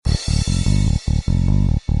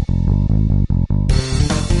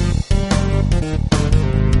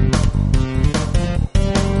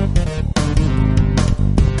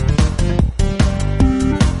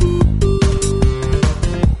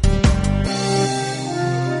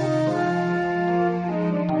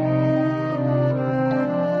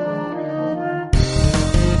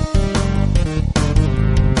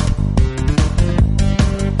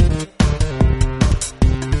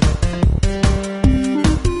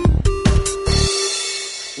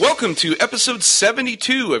welcome to episode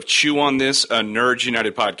 72 of Chew on This, a Nerds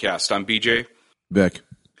United podcast. I'm BJ. Beck.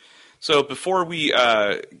 So before we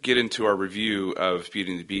get into our review of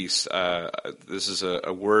Beauty and the Beast, this is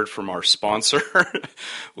a word from our sponsor,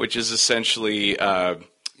 which is essentially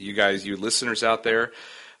you listeners out there.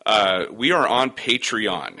 We are on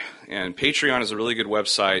Patreon, and Patreon is a really good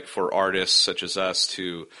website for artists such as us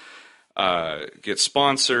to get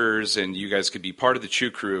sponsors, and you guys could be part of the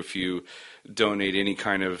Chew Crew if you donate any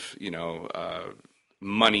kind of,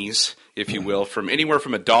 monies, if you will, from anywhere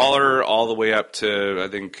from $1 all the way up to, I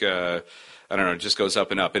think, it just goes up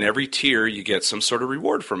and up. And every tier you get some sort of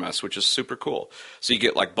reward from us, which is super cool. So you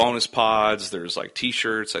get like bonus pods, there's like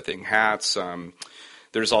t-shirts, I think hats.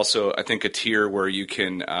 There's also, I think, a tier where you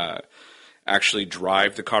can actually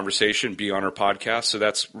drive the conversation, be on our podcast. So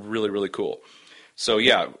that's really, really cool. So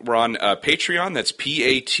yeah, we're on Patreon. That's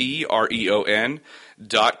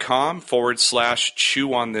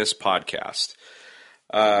patreon.com/Chew on This podcast.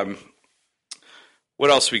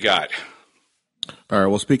 What else we got? All right.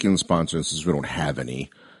 Well, speaking of sponsors, since we don't have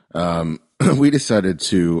any, we decided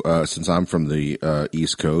to, since I'm from the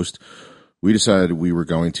East Coast, we decided we were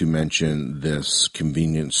going to mention this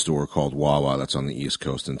convenience store called Wawa that's on the East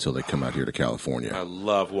Coast until they come out here to California. I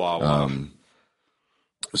love Wawa.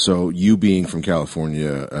 So you being from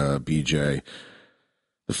California, BJ,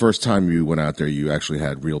 the first time you went out there, you actually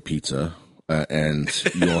had real pizza, and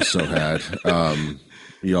you also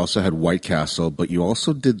had White Castle, but you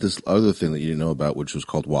also did this other thing that you didn't know about, which was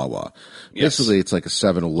called Wawa. Yes. Basically, it's like a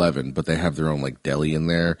 7-Eleven, but they have their own like deli in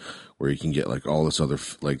there where you can get like all this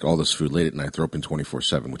food late at night. They're open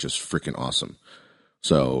 24/7, which is freaking awesome.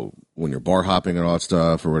 So when you're bar hopping and all that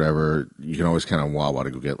stuff or whatever, you can always count on Wawa to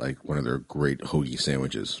go get like one of their great hoagie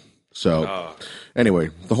sandwiches. So anyway,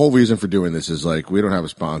 the whole reason for doing this is like we don't have a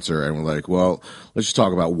sponsor, and we're like, well, let's just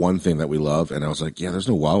talk about one thing that we love. And I was like, yeah, there's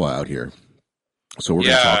no Wawa out here. So we're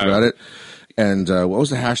going to talk about it. And what was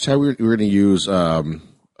the hashtag? We were going to use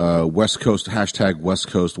West Coast, hashtag West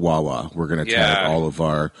Coast Wawa. We're going to tag all of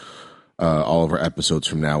our episodes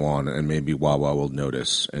from now on, and maybe Wawa will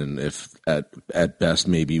notice. And if at best,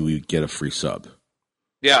 maybe we get a free sub.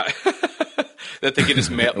 Yeah. That they can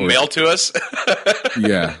just mail to us.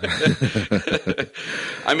 Yeah.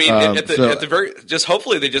 I mean, at the very, just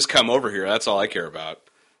hopefully they just come over here. That's all I care about.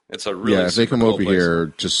 It's a really if they come cool over place.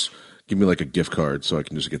 here, just give me like a gift card so I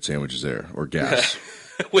can just get sandwiches there or gas.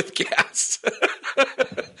 With gas.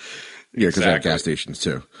 Yeah, because they have gas stations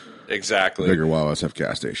too. Exactly. Bigger Wawas have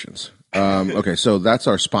gas stations. Okay, so that's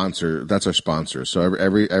our sponsor. So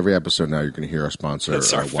every episode now you're going to hear our sponsor.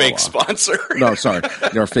 That's our fake sponsor. No, sorry,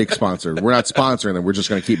 our fake sponsor. We're not sponsoring them. We're just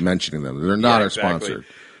going to keep mentioning them. They're not our sponsor.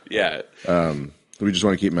 Yeah. We just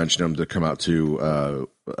want to keep mentioning them to come out to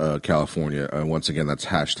California. Once again, that's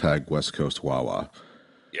hashtag West Coast Wawa.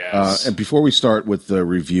 Yes. And before we start with the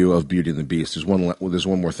review of Beauty and the Beast, there's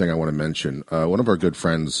one more thing I want to mention. One of our good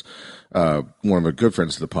friends of the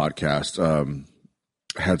podcast,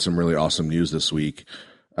 had some really awesome news this week.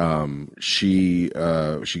 She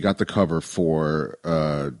got the cover for,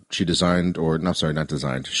 she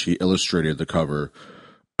illustrated the cover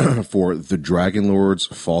for The Dragon Lords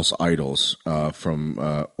False Idols,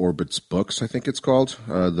 from, Orbit's Books, I think it's called,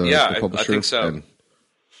 the publisher. I think so.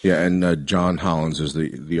 And John Hollins is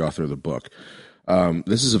the author of the book.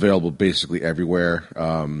 This is available basically everywhere.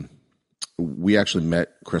 We actually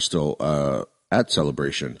met Crystal at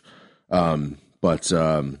Celebration, and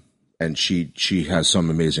she has some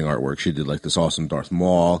amazing artwork. She did like this awesome Darth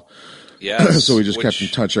Maul. Yes. So we just kept in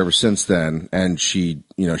touch ever since then. And she's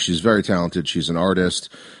very talented. She's an artist.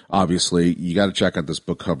 Obviously, you got to check out this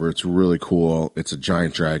book cover. It's really cool. It's a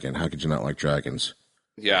giant dragon. How could you not like dragons?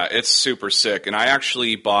 Yeah, it's super sick. And I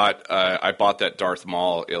actually bought that Darth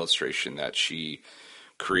Maul illustration that she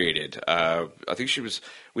created. I think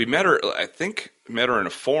we met her in a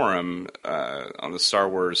forum, on the Star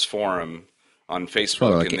Wars forum on Facebook.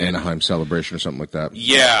 Probably like an Anaheim Celebration or something like that.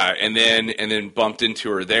 Yeah, and then bumped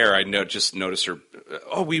into her there. I just noticed her.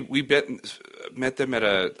 Oh, we met them at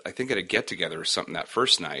a get together or something that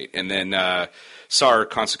first night, and then saw her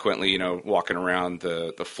consequently, walking around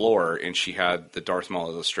the floor, and she had the Darth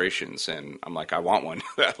Maul illustrations, and I'm like, I want one.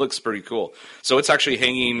 That looks pretty cool. So it's actually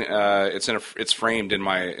hanging. It's framed in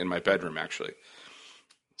my bedroom actually.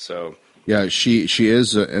 So. Yeah, she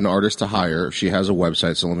is an artist to hire. She has a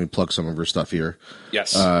website, so let me plug some of her stuff here.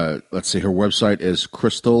 Yes. Let's see. Her website is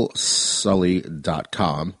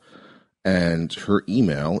crystalsully.com, and her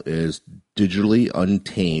email is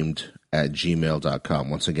digitallyuntamed@gmail.com.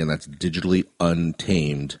 Once again, that's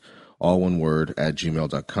digitallyuntamed, all one word,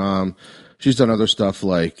 @gmail.com. she's done other stuff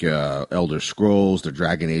like Elder Scrolls, the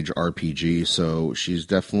Dragon Age RPG. So she's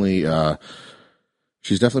definitely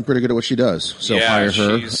pretty good at what she does. So hire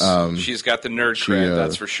her. She's got the nerd cred,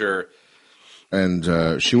 that's for sure.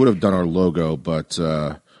 And she would have done our logo, but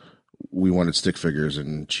we wanted stick figures,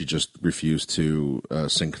 and she just refused to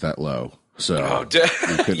sink that low. So but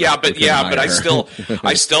I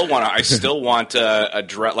still want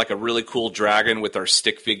like a really cool dragon with our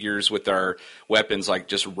stick figures with our weapons, like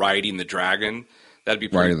just riding the dragon. That'd be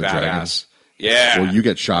pretty badass. Yeah. Well, you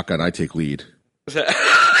get shotgun, I take lead.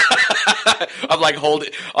 I'm like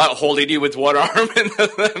holding you with one arm and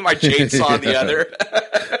my chainsaw on the other.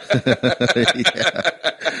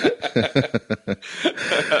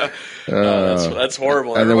 That's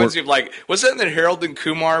horrible. It reminds me of like, was it in the Harold and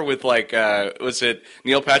Kumar with like, was it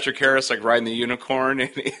Neil Patrick Harris like riding the unicorn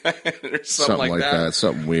or something like that?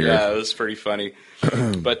 Something weird. Yeah, it was pretty funny.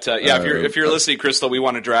 But if you're listening, Crystal, we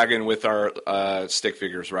want a dragon with our stick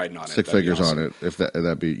figures riding on it. Stick figures on it. If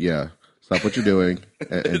that'd be Stop what you're doing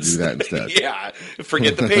and do that instead. Yeah,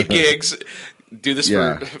 forget the paid gigs. Do this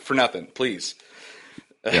for nothing, please.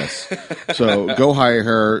 Yes. So go hire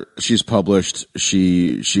her. She's published.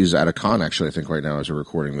 She's at a con actually, I think right now as we're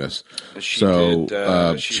recording this.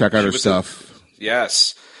 Check out her stuff.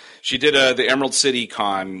 Yes. She did the Emerald City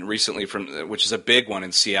Con recently which is a big one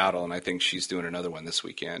in Seattle, and I think she's doing another one this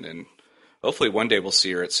weekend, and hopefully one day we'll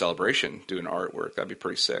see her at Celebration doing artwork. That'd be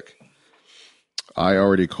pretty sick. I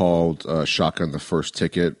already called Shotgun the first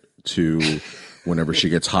ticket to whenever she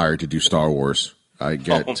gets hired to do Star Wars. I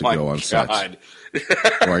get to go on set.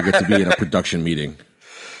 Or I get to be in a production meeting.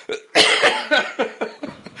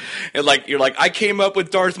 And you're like, I came up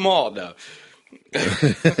with Darth Maul. No.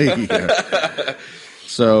 Yeah.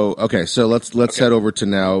 So let's head over to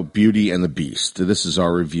now Beauty and the Beast. This is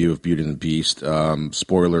our review of Beauty and the Beast.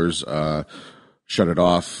 Spoilers, shut it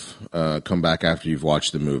off, come back after you've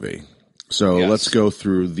watched the movie. So let's go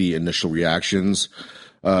through the initial reactions.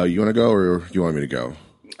 You want to go or you want me to go?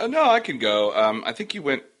 No, I can go. I think you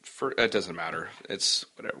went for. It doesn't matter. It's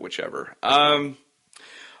whichever.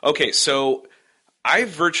 Okay, so I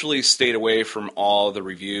virtually stayed away from all the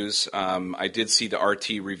reviews. I did see the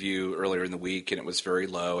RT review earlier in the week, and it was very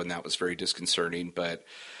low, and that was very disconcerting. But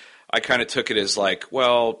I kind of took it as like,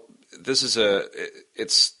 well, this is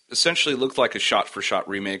it's essentially looked like a shot-for-shot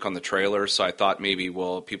remake on the trailer, so I thought maybe,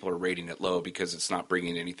 well, people are rating it low because it's not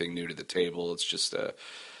bringing anything new to the table. It's just a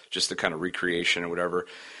kind of recreation or whatever.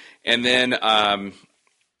 And then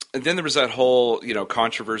there was that whole,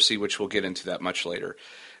 controversy, which we'll get into that much later,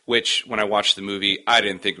 which when I watched the movie, I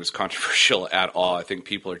didn't think it was controversial at all. I think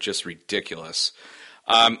people are just ridiculous.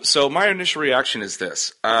 So my initial reaction is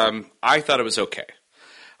this. I thought it was okay.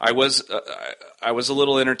 I was a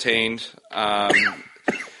little entertained.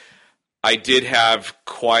 I did have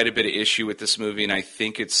quite a bit of issue with this movie, and I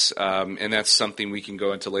think it's and that's something we can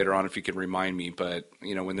go into later on if you can remind me. But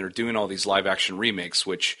when they're doing all these live action remakes,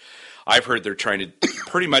 which I've heard they're trying to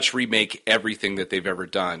pretty much remake everything that they've ever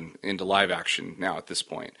done into live action now at this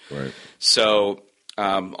point. Right. So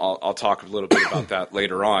I'll talk a little bit about that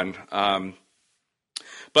later on.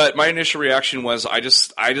 But my initial reaction was I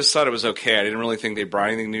just thought it was okay. I didn't really think they brought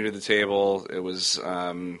anything new to the table. It was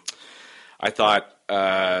I thought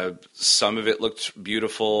some of it looked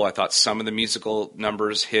beautiful. I thought some of the musical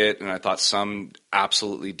numbers hit, and I thought some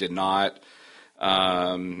absolutely did not.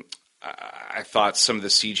 I thought some of the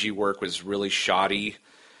CG work was really shoddy.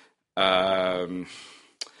 I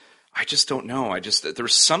just don't know. There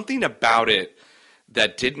was something about it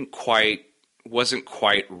that wasn't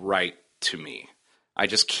quite right to me. I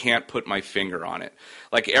just can't put my finger on it.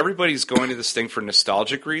 Like, everybody's going to this thing for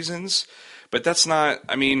nostalgic reasons, but that's not,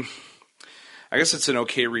 I guess it's an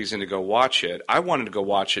okay reason to go watch it. I wanted to go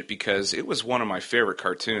watch it because it was one of my favorite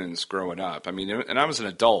cartoons growing up. And I was an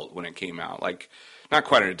adult when it came out. Like, not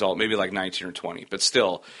quite an adult, maybe like 19 or 20, but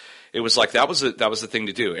still, it was like that was the thing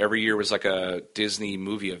to do. Every year was like a Disney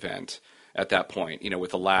movie event at that point,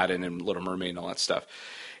 with Aladdin and Little Mermaid and all that stuff.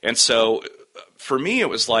 And so for me, it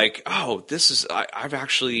was like, oh, I've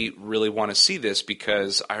actually really want to see this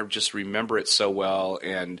because I just remember it so well,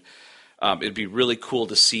 and it'd be really cool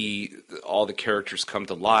to see all the characters come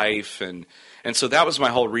to life. And so that was my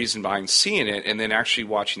whole reason behind seeing it. And then actually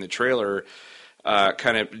watching the trailer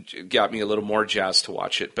kind of got me a little more jazzed to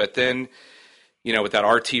watch it. But then, with that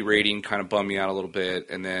RT rating kind of bummed me out a little bit.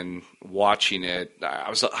 And then watching it, I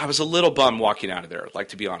was a little bummed walking out of there, like,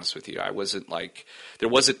 to be honest with you. I wasn't like, there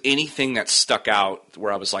wasn't anything that stuck out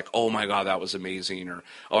where I was like, oh my God, that was amazing. Or,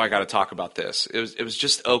 oh, I got to talk about this. It was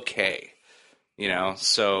just okay,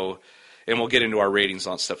 so, and we'll get into our ratings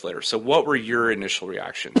on stuff later. So what were your initial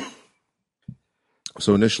reaction?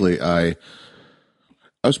 So initially, I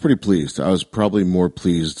was pretty pleased. I was probably more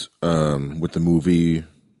pleased with the movie.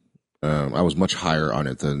 I was much higher on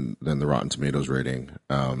it than the Rotten Tomatoes rating.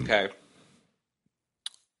 Okay.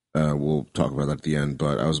 We'll talk about that at the end,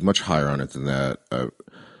 but I was much higher on it than that.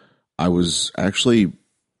 I was actually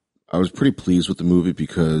I was pretty pleased with the movie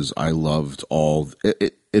because I loved all.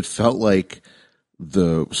 It felt like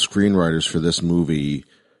the screenwriters for this movie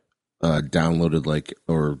downloaded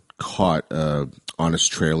or caught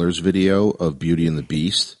Honest Trailers video of Beauty and the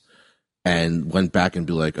Beast and went back and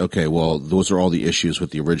be like, okay, well, those are all the issues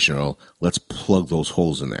with the original. Let's plug those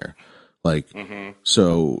holes in there.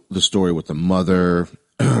 So the story with the mother,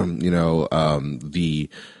 the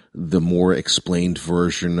more explained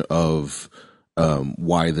version of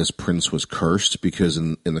why this prince was cursed, because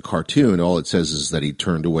in the cartoon, all it says is that he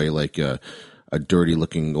turned away like a dirty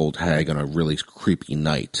looking old hag on a really creepy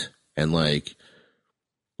night. And and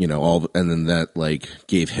then that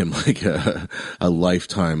gave him a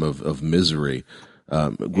lifetime of misery,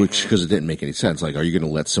 which, because it didn't make any sense. Like, are you going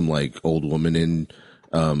to let some old woman in,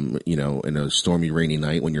 in a stormy, rainy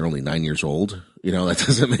night when you're only 9 years old? That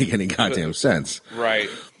doesn't make any goddamn sense. Right.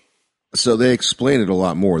 So they explained it a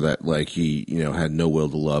lot more that he, had no will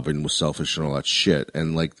to love and was selfish and all that shit.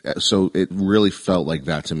 And so it really felt like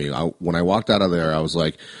that to me. When I walked out of there, I was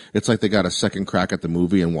like, it's like they got a second crack at the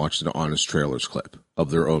movie and watched an Honest Trailers clip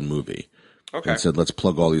of their own movie. Okay. And said, let's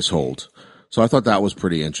plug all these holes. So I thought that was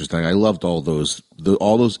pretty interesting. I loved all those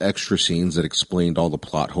extra scenes that explained all the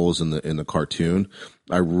plot holes in the cartoon.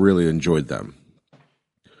 I really enjoyed them.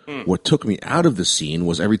 What took me out of the scene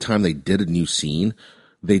was every time they did a new scene,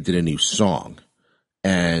 they did a new song,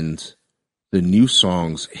 and the new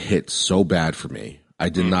songs hit so bad for me. I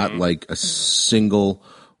did not like a single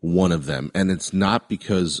one of them, and it's not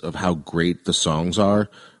because of how great the songs are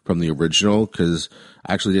from the original, because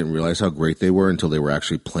I actually didn't realize how great they were until they were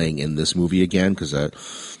actually playing in this movie again, because I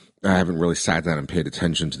haven't really sat down and paid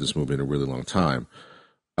attention to this movie in a really long time.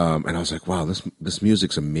 And I was like, wow, this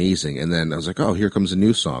music's amazing. And then I was like, oh, here comes a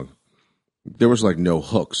new song. There was no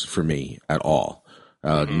hooks for me at all.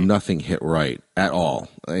 Nothing hit right at all.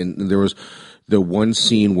 And there was the one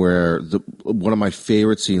scene where one of my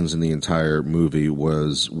favorite scenes in the entire movie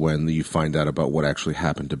was when you find out about what actually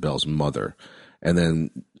happened to Belle's mother. And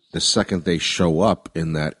then the second they show up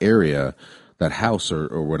in that area, that house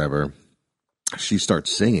or whatever, she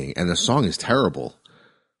starts singing, and the song is terrible.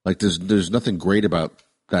 There's nothing great about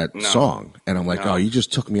that song. And I'm like, oh, you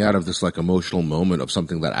just took me out of this emotional moment of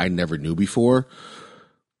something that I never knew before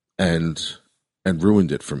and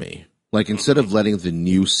ruined it for me. Instead of letting the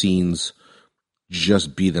new scenes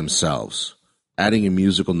just be themselves, adding a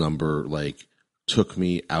musical number took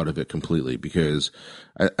me out of it completely, because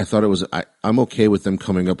I thought it was I'm okay with them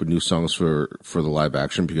coming up with new songs for the live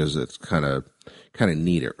action, because it's kind of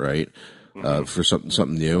need it, right? For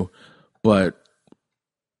something new. But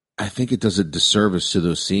I think it does a disservice to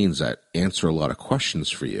those scenes that answer a lot of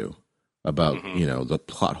questions for you about, the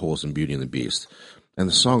plot holes in Beauty and the Beast. And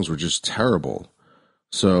the songs were just terrible.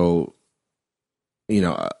 So,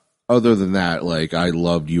 other than that, I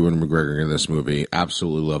loved Ewan McGregor in this movie.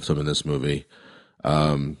 Absolutely loved him in this movie.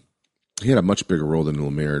 He had a much bigger role than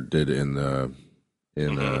Lemire did in the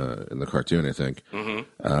cartoon, I think.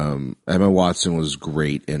 Emma Watson was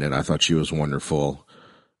great in it. I thought she was wonderful.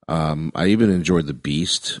 I even enjoyed the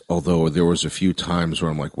Beast, although there was a few times where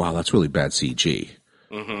I'm like, wow, that's really bad CG.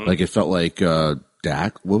 It felt like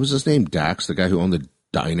Dax. What was his name? Dax, the guy who owned the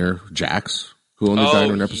diner. Jax, who owned the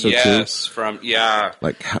diner in episode 2. Yes,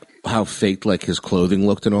 How faked his clothing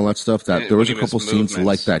looked and all that stuff. That there was a couple scenes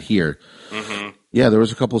like that here. Yeah, there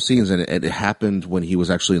was a couple scenes, and it happened when he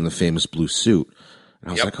was actually in the famous blue suit. And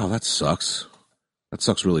I was like, oh, that sucks. That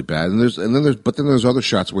sucks really bad. But then there's other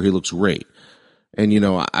shots where he looks great. And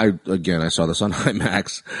I saw this on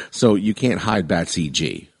IMAX, so you can't hide bad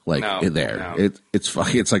CG there. No. It's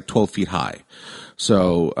 12 feet high.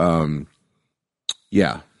 So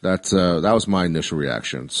that was my initial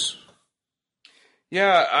reactions.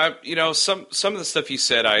 Yeah, some of the stuff you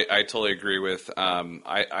said, I totally agree with.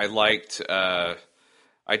 I liked.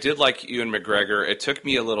 I did like Ewan McGregor. It took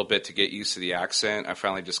me a little bit to get used to the accent. I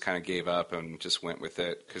finally just kind of gave up and just went with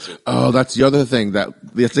it that's the other thing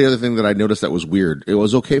that I noticed that was weird. It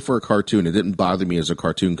was okay for a cartoon. It didn't bother me as a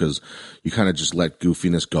cartoon because you kind of just let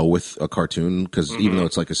goofiness go with a cartoon. Because even though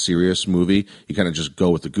it's a serious movie, you kind of just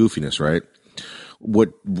go with the goofiness, right?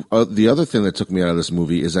 What the other thing that took me out of this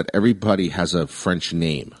movie is that everybody has a French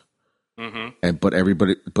name, but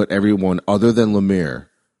everyone other than Lemire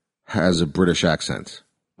has a British accent.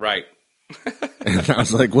 Right. And I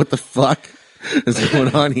was like, what the fuck is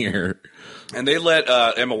going on here? And they let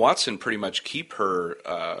Emma Watson pretty much keep her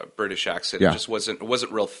British accent. Yeah. It just wasn't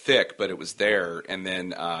real thick, but it was there. And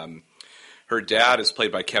then her dad is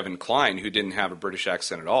played by Kevin Kline, who didn't have a British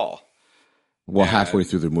accent at all. Well, halfway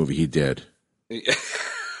through the movie, he did. He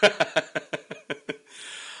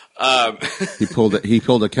pulled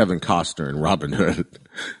a Kevin Costner in Robin Hood.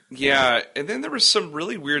 Yeah, and then there was some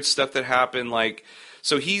really weird stuff that happened. Like,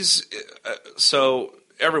 so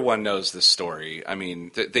everyone knows this story. I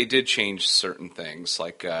mean, they did change certain things,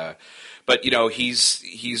 like, but you know,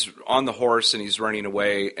 he's on the horse and he's running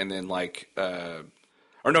away, and then like,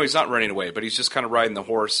 or no, he's not running away, but he's just kind of riding the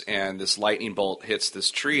horse, and this lightning bolt hits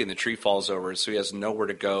this tree, and the tree falls over, so he has nowhere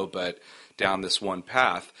to go but down this one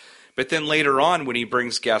path. But then later on, when he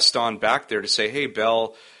brings Gaston back there to say, "Hey,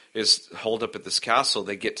 Belle is holed up at this castle,"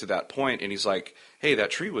 they get to that point, and he's like, "Hey,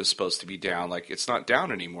 that tree was supposed to be down. Like, it's not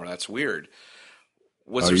down anymore. That's weird."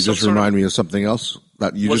 You just remind me of something else.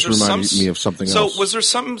 Me of something else. So was there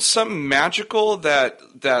something magical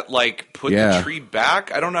that like put the tree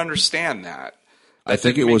back? I don't understand that. I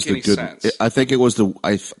think it was the good. I think it was the.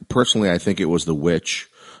 Personally, I think it was the witch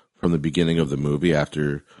from the beginning of the movie.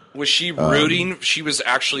 After was she rooting? She was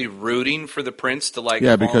actually rooting for the prince to like.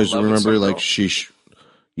 Yeah, because remember, like she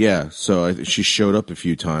showed up a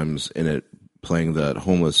few times in it, playing that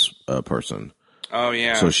homeless person. Oh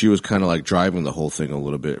yeah. So she was kind of like driving the whole thing a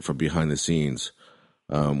little bit from behind the scenes,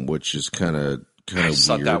 which is kind of weird.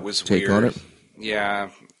 Thought that was take weird. on it. Yeah,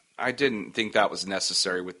 I didn't think that was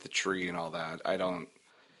necessary with the tree and all that.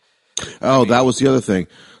 That was the other thing.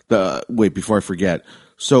 Wait, before I forget.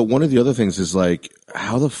 So one of the other things is like,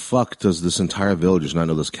 how the fuck does this entire village not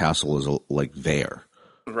know this castle is like there?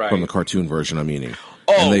 Right. From the cartoon version, I'm meaning.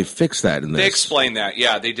 Oh, and they fixed that in this. They explained that.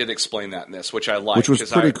 Yeah, they did explain that in this, which I liked. Which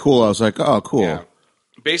was pretty cool. I was like, oh, cool. Yeah.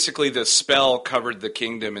 Basically, the spell covered the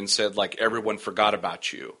kingdom and said, like, everyone forgot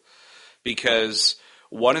about you. Because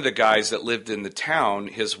one of the guys that lived in the town,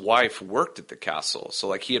 his wife worked at the castle. So,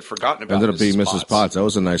 like, he had forgotten about ended up being Mrs. Mrs. Potts. That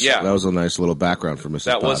was a nice little background for Mrs. Potts.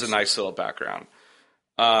 That was a nice little background.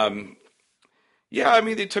 Yeah, I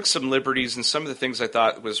mean, they took some liberties, and some of the things I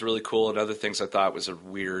thought was really cool, and other things I thought was a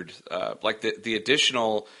weird, like the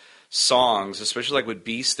additional songs, especially like with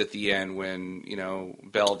Beast at the end when, you know,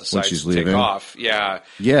 Belle decides to take off. Yeah.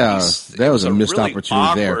 Yeah, that was a missed really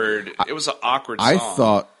opportunity there. It was an awkward song. I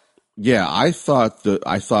thought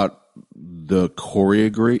the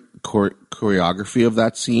choreography of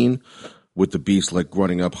that scene with the Beast like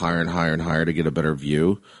running up higher and higher and higher to get a better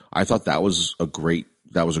view, I thought that was a great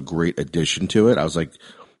addition to it. I was like,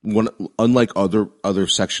 unlike other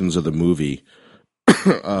sections of the movie,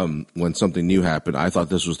 when something new happened, I thought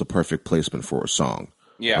this was the perfect placement for a song.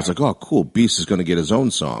 Yeah, I was like, oh, cool. Beast is going to get his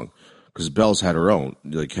own song because Belle's had her own.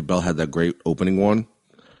 Like Belle had that great opening one.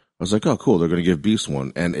 I was like, oh, cool. They're going to give Beast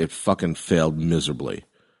one, and it fucking failed miserably.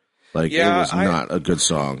 Like, it was not a good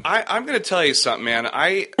song. I'm going to tell you something, man.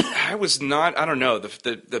 I was not, I don't know,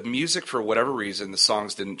 the music, for whatever reason, the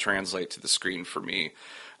songs didn't translate to the screen for me,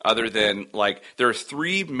 other than, like, there are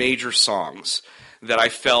 3 major songs that I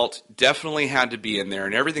felt definitely had to be in there,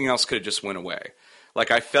 and everything else could have just went away.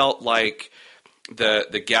 Like, I felt like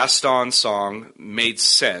the Gaston song made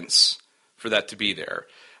sense for that to be there.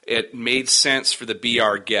 It made sense for the Be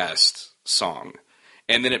Our Guest song.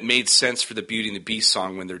 And then it made sense for the Beauty and the Beast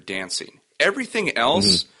song when they're dancing. Everything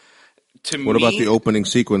else, to me... What about the opening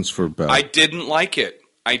sequence for Belle? I didn't like it.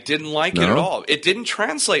 It at all. It didn't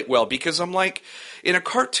translate well because I'm like, in a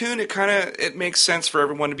cartoon, it makes sense for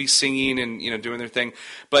everyone to be singing and, you know, doing their thing.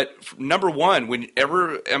 But number one,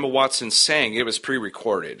 whenever Emma Watson sang, it was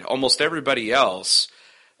pre-recorded. Almost everybody else,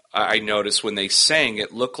 I noticed when they sang,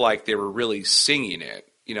 it looked like they were really singing it.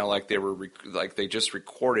 You know, like they just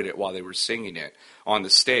recorded it while they were singing it on the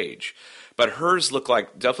stage. But hers looked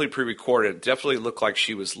like definitely pre-recorded. It definitely looked like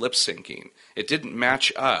she was lip syncing. It didn't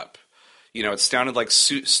match up. You know, it sounded like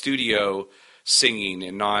studio singing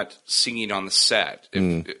and not singing on the set.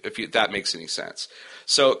 If that makes any sense.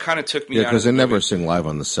 So it kind of took me out of the movie. Yeah, because they never sing live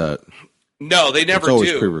on the set. No, they never do. It's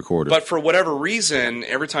always pre-recorded. But for whatever reason,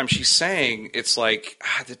 every time she sang, it's like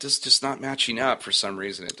that does just not matching up for some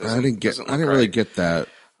reason. It doesn't. I didn't really get that.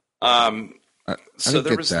 I didn't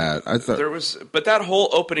get that. I thought but that whole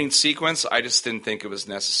opening sequence, I just didn't think it was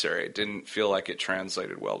necessary. It didn't feel like it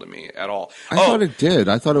translated well to me at all. I thought it did.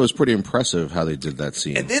 I thought it was pretty impressive how they did that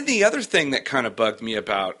scene. And then the other thing that kind of bugged me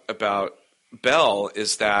about Belle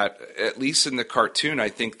is that, at least in the cartoon, I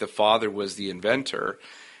think the father was the inventor.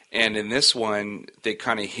 And in this one, they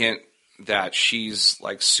kind of hint that she's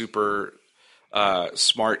like super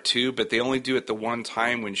smart too, but they only do it the one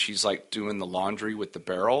time when she's like doing the laundry with the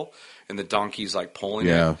barrel and the donkey's like pulling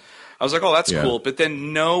it. I was like, oh, that's Yeah. cool. But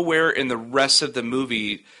then nowhere in the rest of the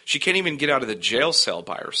movie, she can't even get out of the jail cell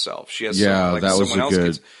by herself. She has Yeah, that was someone a else good.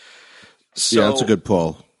 gets. Yeah, that's a So good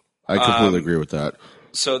pull. I completely agree with that.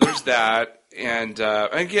 so there's that. And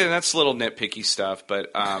again, that's little nitpicky stuff, but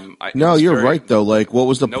it No, was you're very right though. Like, what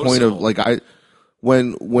was the point of noticeable. like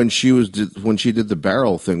when she did the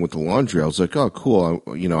barrel thing with the laundry? I was like, oh, cool.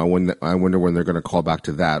 I wonder when they're going to call back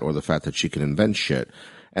to that or the fact that she can invent shit.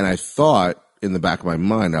 And I thought in the back of my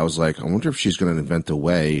mind, I was like, I wonder if she's going to invent a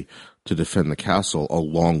way to defend the castle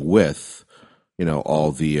along with,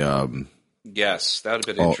 all the Yes, that would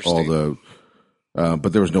have been all interesting. the.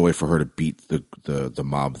 But there was no way for her to beat the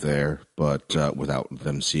mob there, but without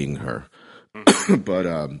them seeing her.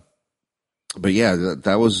 But yeah,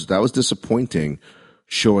 that was disappointing,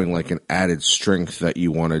 showing like an added strength that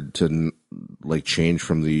you wanted to like change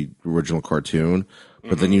from the original cartoon,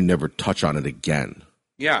 but then you never touch on it again.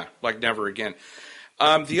 Yeah, like never again.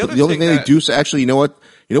 The The only thing they do, actually, you know what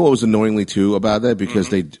was annoyingly too about that, because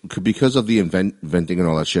because of the inventing and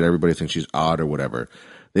all that shit, everybody thinks she's odd or whatever.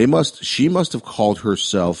 She must have called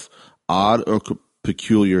herself odd or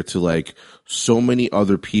peculiar to like so many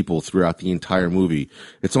other people throughout the entire movie.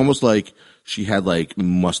 It's almost like she had like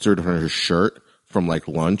mustard on her shirt from like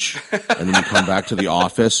lunch, and then you come back to the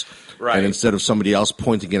office, Right. and instead of somebody else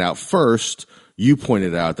pointing it out first, you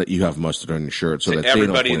pointed out that you have mustard on your shirt, so that they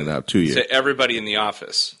don't point it out to you. To everybody in the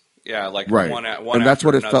office. Yeah, like Right. one And that's after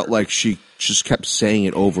what it another. felt like. She just kept saying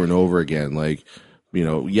it over and over again. Like,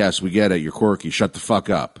 yes, we get it. You're quirky. Shut the fuck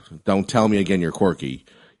up. Don't tell me again you're quirky.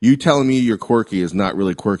 You telling me you're quirky is not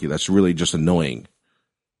really quirky. That's really just annoying.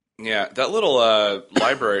 Yeah, that little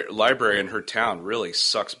library in her town really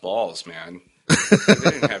sucks balls, man. They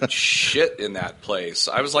didn't have shit in that place.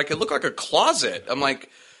 I was like, it looked like a closet. I'm like,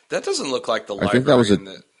 that doesn't look like the library.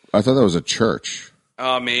 I thought that was a church.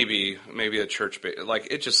 Maybe a church. Like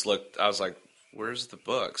it just looked. I was like, where's the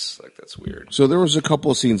books? Like that's weird. So there was a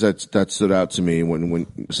couple of scenes that stood out to me when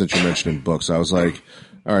since you're mentioning books. I was like,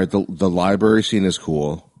 all right, the library scene is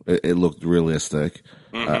cool. It looked realistic.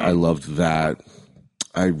 I loved that.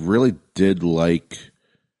 I really did like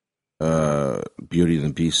Beauty and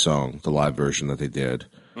the Beast song, the live version that they did,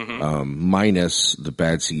 minus the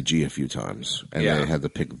bad CG a few times, and Yeah. they had to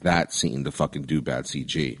pick that scene to fucking do bad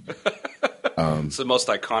CG. It's the most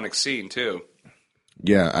iconic scene too.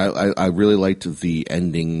 Yeah, I really liked the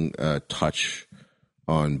ending touch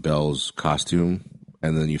on Belle's costume,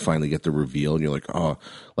 and then you finally get the reveal, and you're like, oh,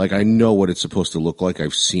 like I know what it's supposed to look like.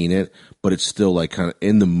 I've seen it, but it's still like kind of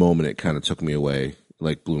in the moment. It kind of took me away,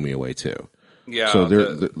 like blew me away too. Yeah.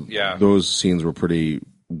 So yeah. those scenes were pretty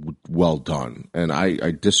well done, and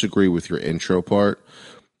I disagree with your intro part,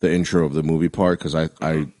 the intro of the movie part, because I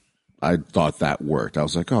thought that worked. I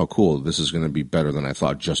was like, oh, cool, this is going to be better than I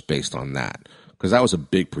thought just based on that, because that was a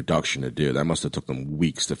big production to do. That must have took them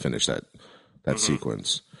weeks to finish that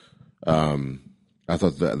sequence. I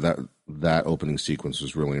thought that opening sequence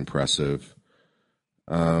was really impressive.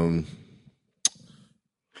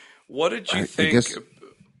 What did you I think? guess-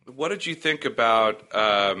 What did you think about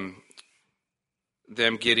them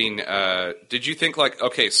getting? Did you think like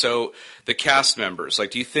okay, so the cast members,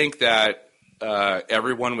 like, do you think that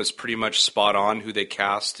everyone was pretty much spot on who they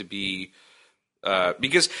cast to be?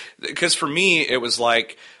 Because for me, it was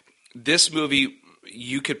like this movie.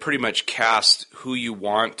 You could pretty much cast who you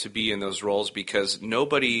want to be in those roles because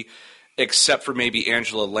nobody, except for maybe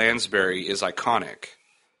Angela Lansbury, is iconic.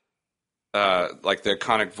 Like the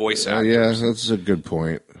iconic voice actors. Yeah, that's a good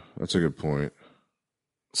point.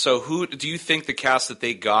 So who do you think the cast that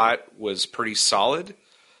they got was pretty solid?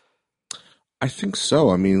 I think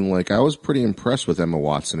so. I mean, like, I was pretty impressed with Emma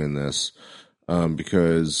Watson in this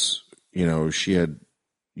because, she had,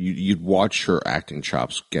 you'd watch her acting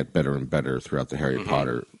chops get better and better throughout the Harry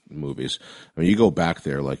Potter movies. I mean, you go back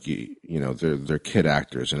there, like, they're kid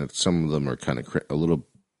actors, and some of them are kind of, a little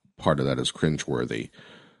part of that is cringeworthy.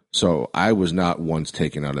 So I was not once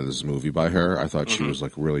taken out of this movie by her. I thought she was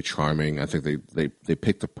like really charming. I think they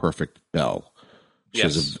picked the perfect Belle.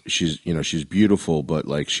 She's beautiful, but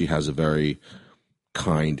like she has a very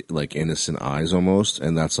kind, like innocent eyes almost,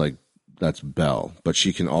 and that's Belle. But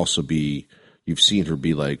she can also be. You've seen her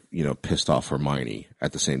be like pissed off Hermione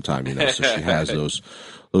at the same time. So she has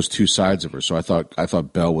those two sides of her. So I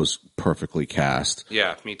thought Belle was perfectly cast.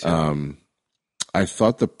 Yeah, me too. I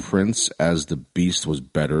thought the prince as the beast was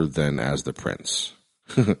better than as the prince.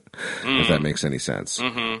 If that makes any sense.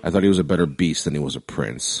 I thought he was a better beast than he was a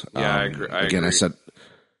prince. Yeah, I agree. I said,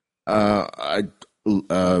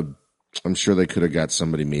 I'm sure they could have got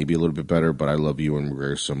somebody maybe a little bit better, but I love Ewan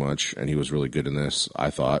McGregor so much, and he was really good in this, I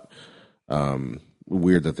thought.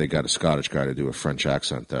 Weird that they got a Scottish guy to do a French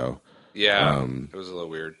accent, though. Yeah, it was a little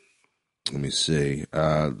weird. Let me see.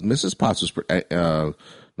 Mrs. Potts was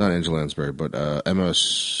not Angela Lansbury, but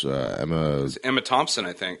It's Emma Thompson,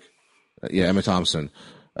 I think. Emma Thompson,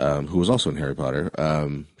 who was also in Harry Potter.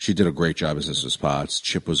 She did a great job as Mrs. Potts.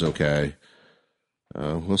 Chip was okay.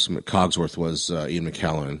 Cogsworth was Ian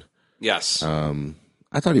McKellen. Yes.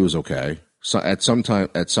 I thought he was okay. So at some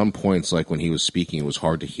points, like when he was speaking, it was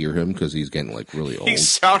hard to hear him because he's getting like really old. He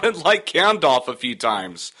sounded like Gandalf a few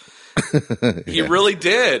times. He really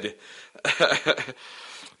did.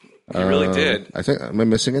 He really did. I think. Am I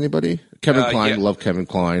missing anybody? Kevin Kline. Love Kevin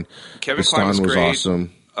Kline. Kevin Kline was great.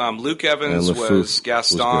 Awesome. Luke Evans was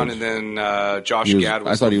Gaston, and then Josh Gad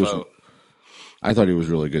was LeFou. I thought he was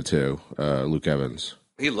really good too. Luke Evans.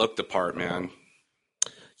 He looked the part, man.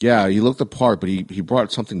 Yeah, he looked the part, but he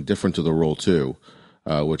brought something different to the role too,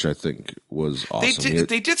 which I think was awesome.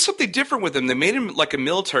 They did something different with him. They made him like a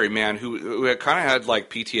military man who kind of had like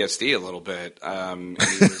PTSD a little bit. And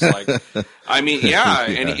he was like, I mean, yeah,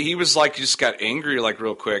 and he was like, he just got angry like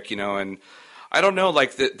real quick, you know. And I don't know,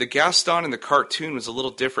 like the Gaston in the cartoon was a little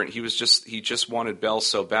different. He just wanted Belle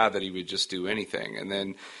so bad that he would just do anything. And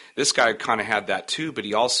then this guy kind of had that too, but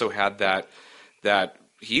he also had that.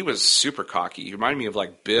 He was super cocky. He reminded me of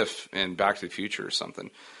like Biff in Back to the Future or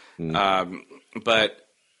something. But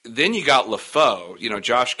then you got LeFou. You know,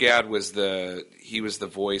 Josh Gad was the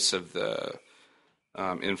voice of the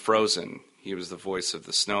in Frozen. He was the voice of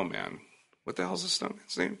the snowman. What the hell's the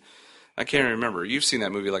snowman's name? I can't remember. You've seen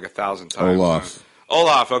that movie like 1,000 times.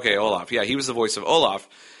 Olaf. Okay, Olaf. Yeah, he was the voice of Olaf.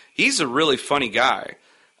 He's a really funny guy.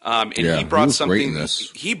 And he brought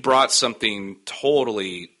something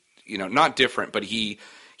totally, you know, not different, but he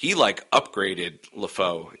like upgraded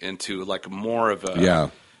LeFou into like more of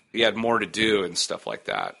a he had more to do and stuff like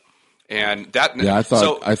that. And that I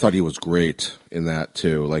thought he was great in that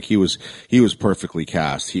too. Like he was perfectly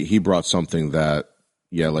cast. He brought something that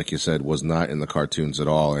like you said was not in the cartoons at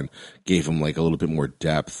all and gave him like a little bit more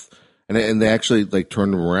depth. And they actually like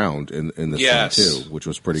turned him around in the scene too, which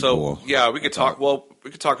was pretty cool. Yeah, we could talk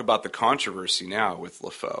about the controversy now with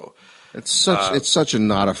LeFou. It's such a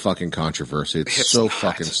not a fucking controversy. It's so not.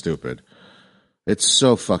 Fucking stupid. It's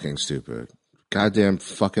so fucking stupid. Goddamn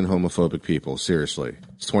fucking homophobic people. Seriously.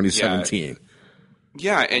 It's 2017.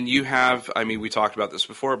 Yeah, and you have, I mean, we talked about this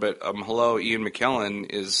before, but hello, Ian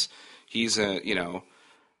McKellen he's a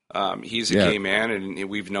gay man, and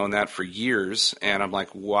we've known that for years. And I'm like,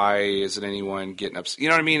 why isn't anyone getting upset? You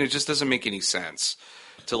know what I mean? It just doesn't make any sense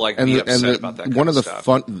to like be upset about that. One of the stuff.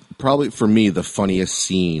 Probably for me, the funniest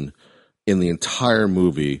scene in the entire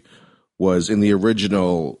movie was in the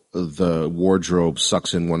original. The wardrobe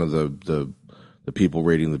sucks in one of the people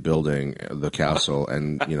raiding the building, the castle,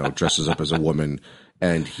 and dresses up as a woman,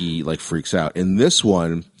 and he like freaks out. In this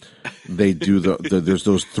one, they do there's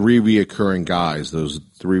those three reoccurring guys, those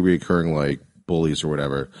three reoccurring like bullies or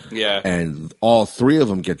whatever. Yeah, and all three of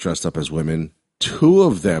them get dressed up as women. Two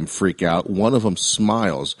of them freak out. One of them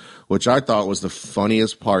smiles, which I thought was the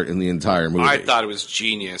funniest part in the entire movie. I thought it was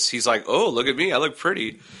genius. He's like, "Oh, look at me! I look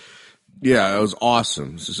pretty." Yeah, it was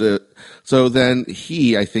awesome. So then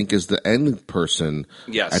he, I think, is the end person.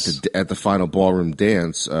 Yes. At the final ballroom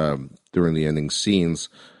dance during the ending scenes,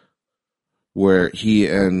 where he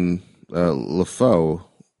and LeFou,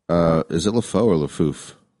 is it LeFou or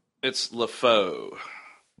LeFouf? It's LeFou.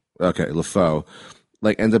 Okay, LeFou.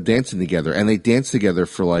 Like end up dancing together, and they dance together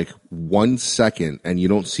for like 1 second, and you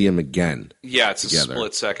don't see them again. Yeah, it's together. A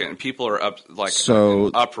split second, and people are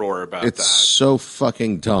in uproar about that. It's so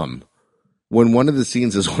fucking dumb. When one of the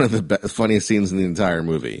scenes is one of the funniest scenes in the entire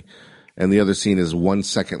movie, and the other scene is 1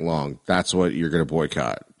 second long, that's what you're going to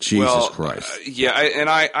boycott. Jesus Christ.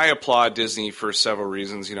 I applaud Disney for several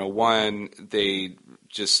reasons. One, they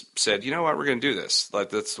just said, you know what, we're going to do this. Like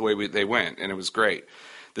that's the way they went, and it was great.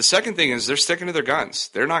 The second thing is they're sticking to their guns.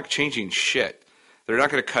 They're not changing shit. They're not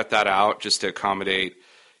going to cut that out just to accommodate,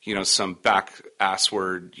 some back ass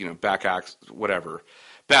word, back act, whatever.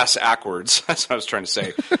 Bass ackwards, that's what I was trying to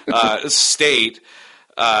say. State,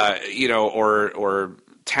 or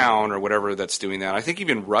town or whatever that's doing that. I think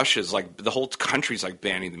even Russia's like the whole country's like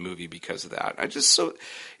banning the movie because of that.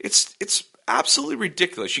 It's absolutely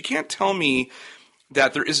ridiculous. You can't tell me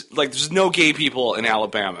that there's no gay people in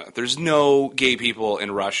Alabama. There's no gay people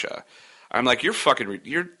in Russia. I'm like,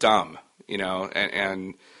 you're dumb,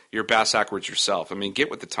 and you're bass backwards yourself. I mean, get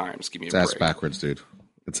with the times. Give me a break. Ass backwards, dude.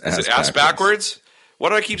 Is it ass backwards? What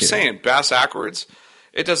do I keep saying? Bass backwards?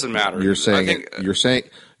 It doesn't matter. You're saying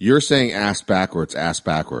ass backwards, ass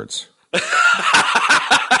backwards.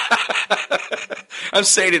 I'm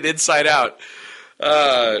saying it inside out.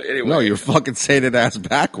 Anyway. No, you're fucking saying it ass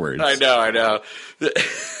backwards. I know.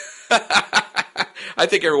 I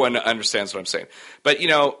think everyone understands what I'm saying. But,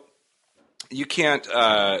 you can't.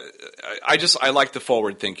 I like the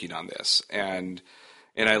forward thinking on this, and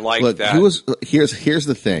I like Look, that. Here's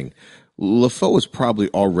the thing. LeFou was probably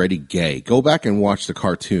already gay. Go back and watch the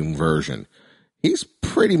cartoon version. He's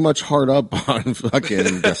pretty much hard up on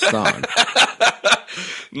fucking Gaston.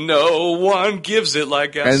 No one gives it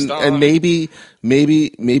like Gaston. And maybe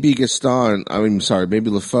Gaston, maybe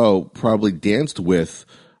LeFou probably danced with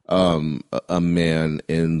a man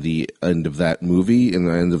in the end of that movie, in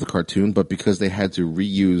the end of the cartoon, but because they had to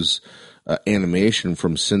reuse animation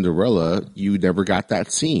from Cinderella, you never got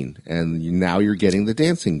that scene, and now you're getting the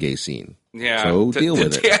dancing gay scene. Yeah, so deal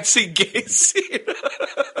with it. The dancing gay scene.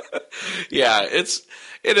 Yeah,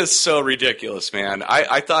 it is so ridiculous, man.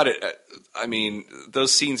 I thought it. I mean,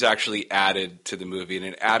 those scenes actually added to the movie, and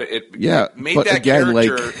it made that again,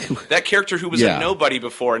 character that character who was a nobody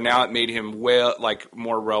before. Now it made him more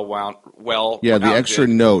well. Yeah, the extra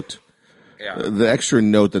note. Yeah. The extra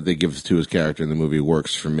note that they give to his character in the movie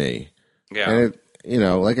works for me. Yeah,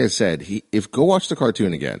 and like I said, go watch the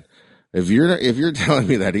cartoon again. If you're telling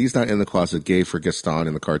me that he's not in the closet gay for Gaston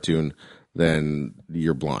in the cartoon, then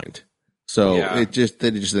you're blind. So they just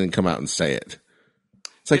didn't come out and say it.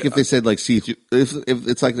 It's like if they said like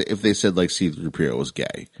if they said like C-3PO was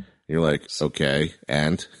gay, and you're like, okay,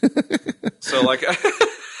 and so like,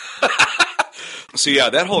 so yeah,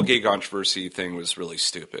 that whole gay controversy thing was really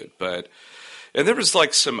stupid. And there was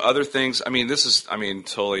like some other things. This is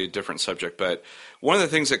totally a different subject, but one of the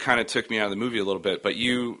things that kind of took me out of the movie a little bit, but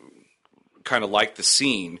you kind of liked the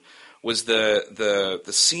scene, was the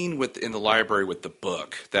scene in the library with the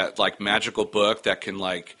book, that like magical book that can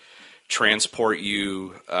like transport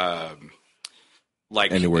you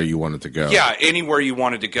like anywhere you wanted to go. Yeah, anywhere you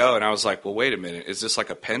wanted to go. And I was like, well, wait a minute, is this like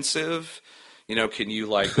a pensive? Can you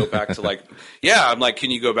like go back to like I'm like, can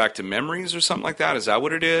you go back to memories or something like that? Is that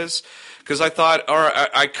what it is? Because I thought, or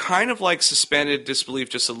I kind of like suspended disbelief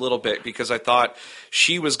just a little bit, because I thought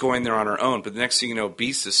she was going there on her own. But the next thing you know,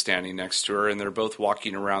 Beast is standing next to her, and they're both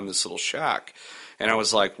walking around this little shack. And I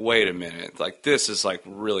was like, wait a minute, like this is like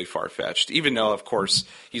really far fetched. Even though, of course,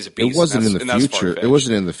 he's a beast. It wasn't in the future. It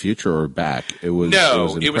wasn't in the future or back. It was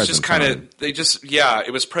just kind of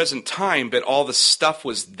it was present time, but all the stuff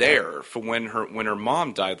was there for when her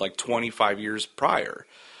mom died, like 25 years prior.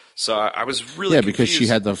 So I was really because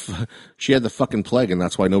confused. she had the fucking plague, and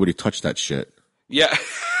that's why nobody touched that shit. Yeah.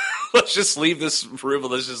 Let's just leave this room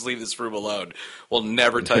alone. We'll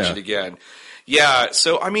never touch it again. Yeah.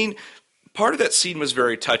 So part of that scene was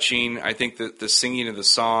very touching. I think that the singing of the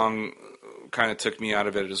song kind of took me out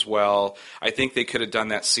of it as well. I think they could have done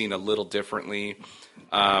that scene a little differently.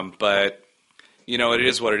 But it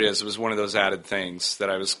is what it is. It was one of those added things that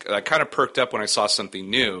I kind of perked up when I saw something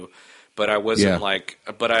new, but I wasn't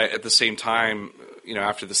at the same time,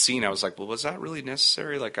 after the scene, I was like, well, was that really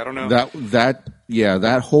necessary? Like, I don't know.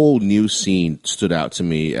 That whole new scene stood out to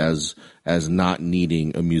me as not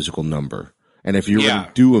needing a musical number. And if you're going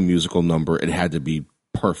to do a musical number, it had to be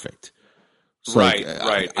perfect. So right,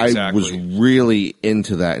 exactly. I was really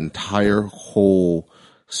into that entire whole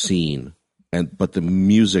scene, but the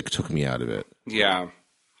music took me out of it. Yeah.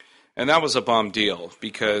 And that was a bum deal,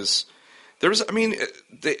 because there was,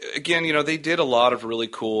 they did a lot of really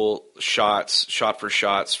cool shot for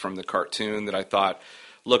shots from the cartoon that I thought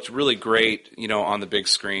looked really great, on the big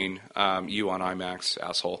screen. You on IMAX,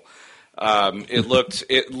 asshole.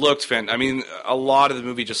 It looked fantastic. A lot of the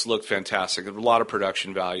movie just looked fantastic. There was a lot of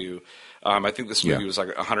production value. I think this movie was like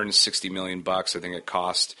 $160 million. I think it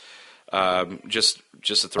cost. Just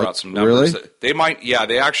to throw out some numbers, really?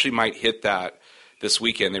 They actually might hit that this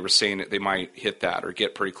weekend. They were saying that they might hit that or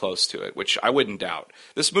get pretty close to it, which I wouldn't doubt.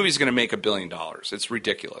 This movie is going to make $1 billion. It's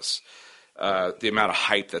ridiculous, the amount of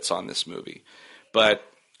hype that's on this movie. But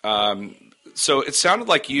so it sounded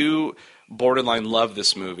like you borderline love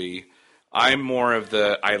this movie. I'm more of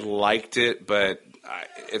I liked it, but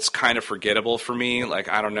it's kind of forgettable for me. Like,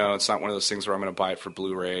 I don't know. It's not one of those things where I'm going to buy it for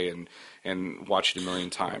Blu-ray and watch it a million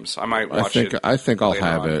times. I might watch it. I think I'll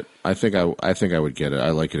have it. I think I would get it.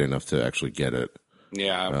 I like it enough to actually get it.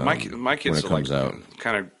 Yeah, my kids are like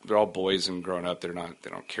kind of, they're all boys and grown up. They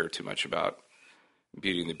don't care too much about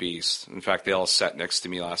Beauty and the Beast. In fact, they all sat next to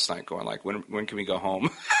me last night going like, when can we go home?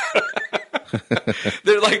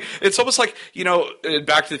 They're like, it's almost like,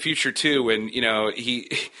 Back to the Future 2, when, he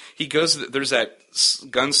goes, there's that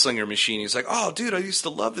gunslinger machine. He's like, oh, dude, I used to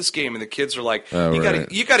love this game. And the kids are like,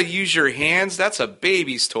 you gotta use your hands. That's a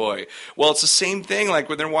baby's toy. Well, it's the same thing. Like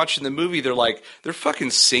when they're watching the movie, they're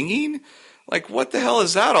fucking singing. Like, what the hell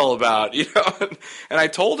is that all about? You know? And I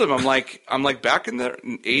told him, I'm like, back in the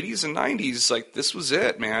 80s and 90s, like, this was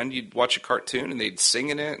it, man. You'd watch a cartoon and they'd sing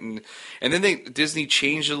in it. And then Disney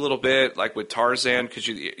changed a little bit, like with Tarzan, because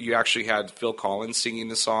you actually had Phil Collins singing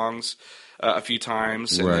the songs a few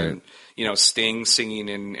times. And then, you know, Sting singing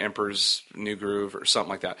in Emperor's New Groove or something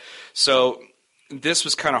like that. So this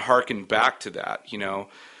was kind of harkened back to that, you know.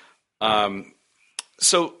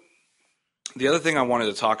 So the other thing I wanted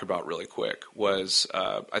to talk about really quick was,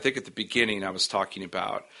 I think at the beginning I was talking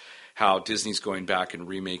about how Disney's going back and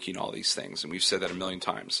remaking all these things, and we've said that a million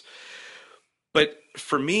times. But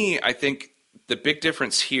for me, I think the big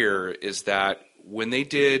difference here is that when they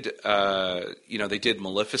did, they did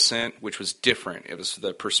Maleficent, which was different. It was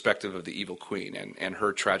the perspective of the evil queen and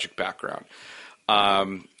her tragic background.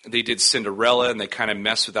 They did Cinderella, and they kind of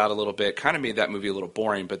messed with that a little bit, kind of made that movie a little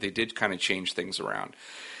boring, but they did kind of change things around.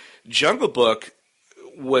 Jungle Book,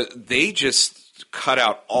 they just cut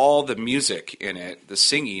out all the music in it, the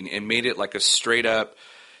singing, and made it like a straight up,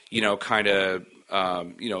 a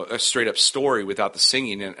straight up story without the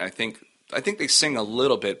singing. And I think they sing a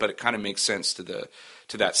little bit, but it kind of makes sense to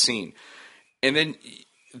that scene. And then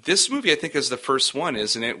this movie, I think, is the first one,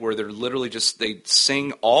 isn't it, where they're literally they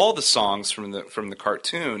sing all the songs from the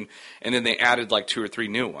cartoon, and then they added like 2 or 3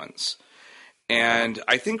 new ones. And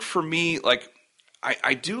I think for me, like,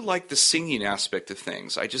 I do like the singing aspect of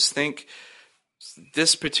things. I just think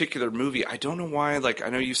this particular movie, I don't know why, like, I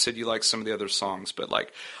know you said you like some of the other songs, but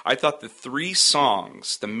like, I thought the 3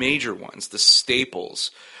 songs, the major ones, the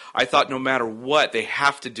staples, I thought no matter what, they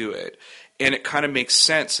have to do it. And it kind of makes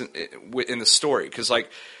sense in the story. Because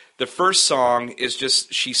like, the first song is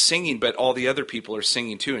just she's singing, but all the other people are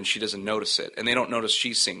singing too, and she doesn't notice it. And they don't notice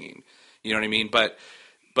she's singing. You know what I mean? But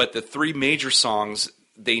the 3 major songs,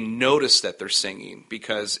 they notice that they're singing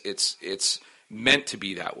because it's meant to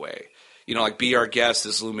be that way. You know, like Be Our Guest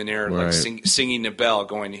is Lumiere, right, like singing the bell,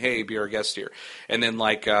 going, hey, be our guest here. And then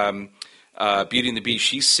like Beauty and the Beast,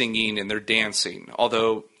 she's singing and they're dancing.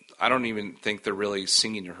 Although I don't even think they're really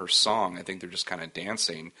singing her song. I think they're just kind of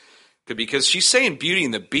dancing. Because she's saying Beauty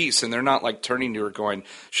and the Beast, and they're not like turning to her going,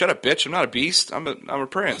 shut up, bitch, I'm not a beast, I'm a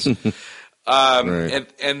prince. Right.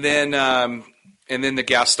 And then the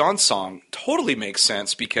Gaston song totally makes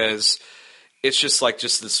sense because it's just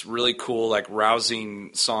this really cool, like,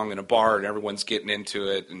 rousing song in a bar, and everyone's getting into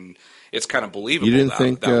it, and it's kind of believable. You didn't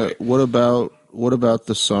think what about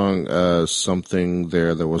the song Something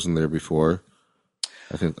There That Wasn't There Before?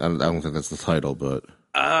 I don't think that's the title, but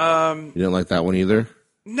you didn't like that one either?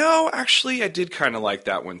 No, actually, I did kind of like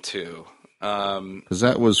that one too. Because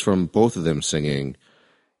that was from both of them singing,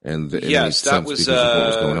 and yes, that was what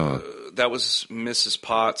was going on. That was Mrs.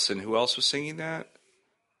 Potts, and who else was singing that?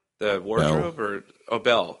 The wardrobe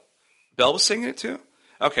Belle. Belle was singing it too?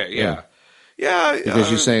 Okay, yeah. Yeah. Because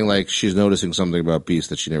she's saying, like, she's noticing something about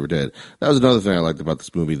Beast that she never did. That was another thing I liked about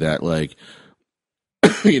this movie, that, like,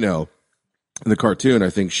 in the cartoon,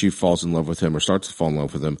 I think she falls in love with him or starts to fall in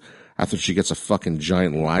love with him after she gets a fucking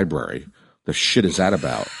giant library. The shit is that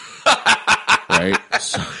about? Right?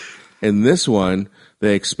 So, in this one,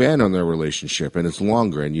 they expand on their relationship, and it's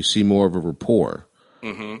longer, and you see more of a rapport.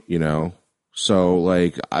 Mm-hmm. So,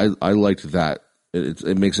 like, I liked that.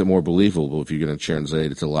 It makes it more believable if you're going to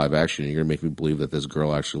translate it to live action. You're going to make me believe that this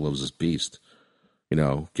girl actually loves this beast.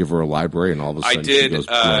 Give her a library, and all of a sudden she goes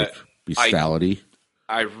like bestiality.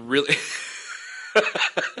 I really,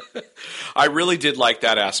 I really did like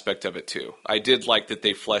that aspect of it too. I did like that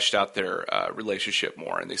they fleshed out their relationship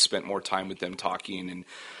more, and they spent more time with them talking and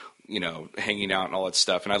hanging out and all that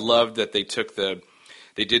stuff. And I loved that they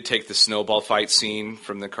did take the snowball fight scene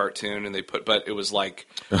from the cartoon, and but it was like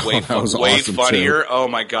way awesome funnier. Too. Oh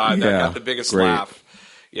my god, that got the biggest laugh.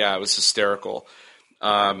 Yeah, it was hysterical.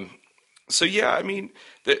 So yeah, I mean,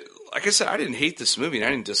 like I said, I didn't hate this movie, and I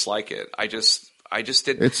didn't dislike it. I just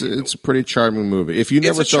didn't. It's a pretty charming movie. If you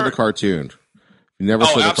never saw the cartoon,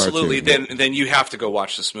 absolutely, then you have to go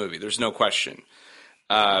watch this movie. There's no question.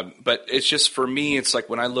 But it's just, for me, it's like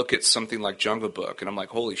when I look at something like Jungle Book, and I'm like,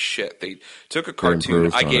 holy shit, they took a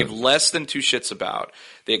cartoon I gave less than 2 shits about.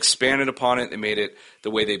 They expanded upon it. They made it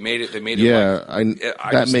the way they made it. They made it. Yeah,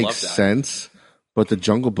 that makes sense. But the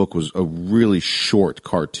Jungle Book was a really short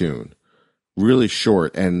cartoon, really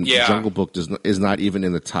short, and Jungle Book is not even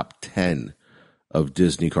in the top 10 of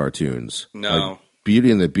Disney cartoons. No, like,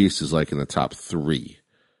 Beauty and the Beast is like in the top 3.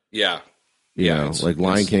 Yeah. Like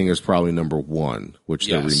Lion King is probably number 1, which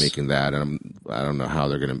they're remaking that, and I don't know how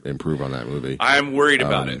they're going to improve on that movie. I'm worried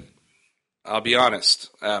about it. I'll be honest.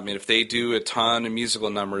 I mean, if they do a ton of musical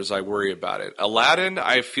numbers, I worry about it. Aladdin,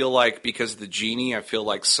 I feel like, because of the genie, I feel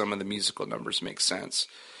like some of the musical numbers make sense.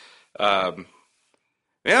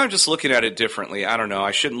 Yeah, I'm just looking at it differently. I don't know.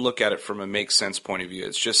 I shouldn't look at it from a make sense point of view.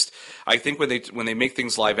 It's just I think when they make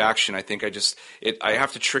things live action, I think I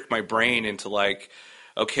have to trick my brain into like,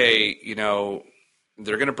 okay,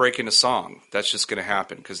 they're going to break into song. That's just going to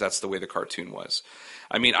happen because that's the way the cartoon was.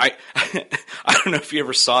 I mean, I I don't know if you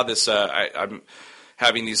ever saw this. I'm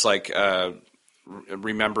having these like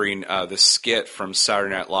remembering this skit from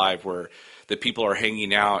Saturday Night Live where the people are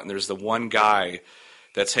hanging out and there's the one guy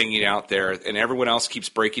that's hanging out there, and everyone else keeps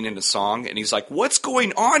breaking into song, and he's like, "What's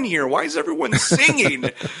going on here? Why is everyone singing?"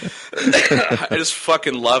 I just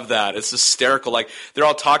fucking love that. It's hysterical. Like they're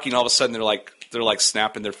all talking, all of a sudden they're like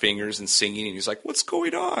snapping their fingers and singing, and he's like, "What's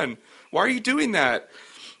going on? Why are you doing that?"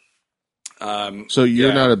 So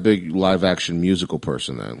you're not a big live action musical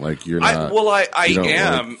person then? Like you're not. I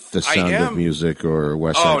am. Like The Sound of Music or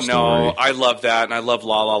West Side Story. Oh no, I love that, and I love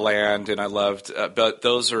La La Land, and I loved. But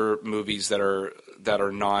those are movies that are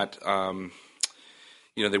not.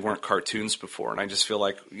 They weren't cartoons before, and I just feel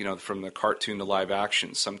like from the cartoon to live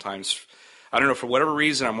action, sometimes I don't know, for whatever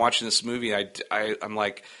reason, I'm watching this movie, I'm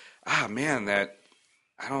like, man, that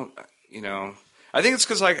I don't. I think it's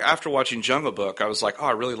because like after watching Jungle Book, I was like, oh,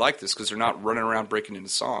 I really like this because they're not running around breaking into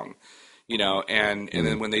song, and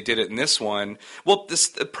then when they did it in this one, well,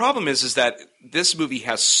 the problem is that this movie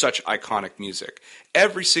has such iconic music.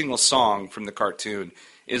 Every single song from the cartoon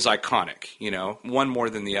is iconic, one more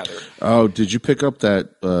than the other. Oh, did you pick up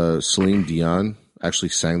that Celine Dion actually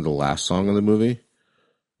sang the last song of the movie?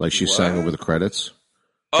 Like she sang over the credits?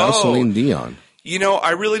 That was Celine Dion.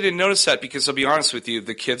 I really didn't notice that because I'll be honest with you,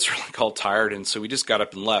 the kids were like all tired, and so we just got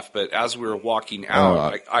up and left. But as we were walking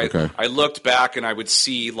out, I looked back and I would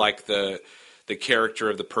see like the character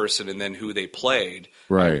of the person and then who they played.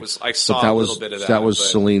 Right. I saw a little bit of that. That was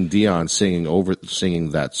Celine Dion singing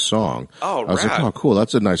that song. Oh, I was like, oh, cool.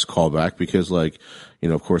 That's a nice callback because, like,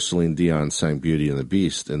 of course, Celine Dion sang "Beauty and the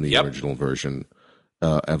Beast" in the original version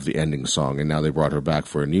of the ending song, and now they brought her back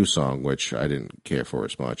for a new song, which I didn't care for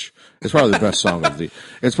as much. It's probably the best song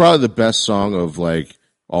It's probably the best song of like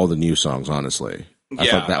all the new songs. Honestly, I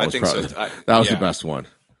thought that was the best one,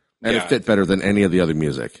 and it fit better than any of the other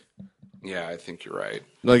music. Yeah, I think you're right.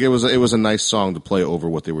 Like it was a nice song to play over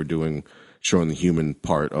what they were doing, showing the human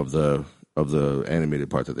part of the animated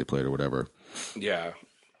part that they played or whatever. Yeah.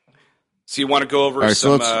 So you want to go over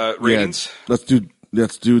some ratings? Yeah,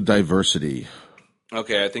 let's do diversity.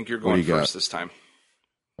 Okay, I think you're going first this time.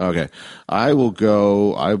 Okay, I'd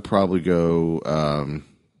probably go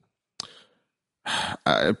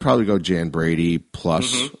Jan Brady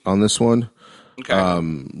plus on this one. Okay.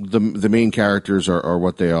 The main characters are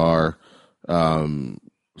what they are.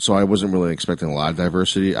 So I wasn't really expecting a lot of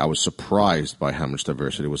diversity. I was surprised by how much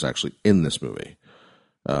diversity was actually in this movie.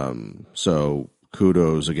 So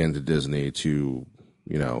kudos again to Disney to,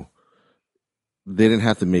 they didn't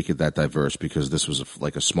have to make it that diverse because this was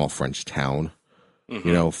like a small French town,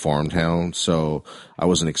 farm town. So I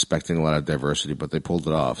wasn't expecting a lot of diversity, but they pulled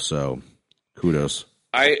it off. So kudos.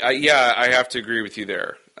 I have to agree with you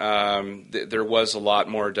there. There was a lot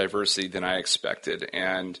more diversity than I expected.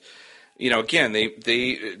 And, again, they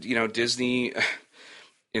Disney,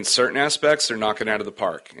 in certain aspects, they're knocking it out of the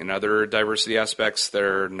park. In other diversity aspects,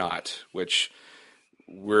 they're not, which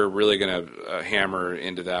we're really going to hammer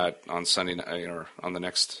into that on Sunday night or on the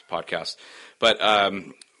next podcast. But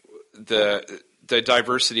the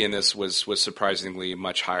diversity in this was surprisingly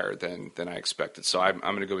much higher than I expected. So I'm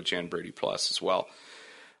going to go with Jan Brady plus as well.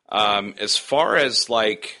 As far as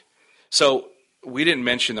so we didn't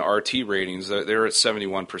mention the RT ratings. They're at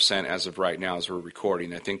 71% as of right now as we're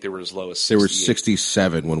recording. I think they were as low as 68. They were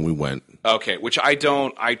 67 when we went. Okay, which I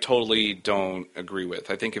totally don't agree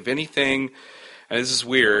with. I think if anything, and this is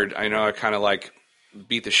weird, I know I kind of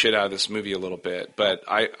beat the shit out of this movie a little bit, but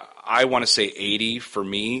I want to say 80 for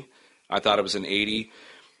me. I thought it was an 80.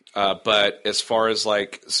 But as far as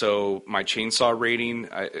so my chainsaw rating,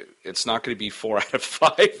 it's not going to be 4 out of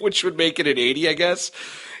 5, which would make it an 80, I guess.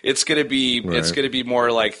 It's going to be It's going to be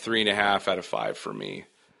more like 3.5 out of 5 for me.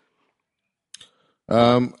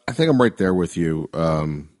 I think I'm right there with you.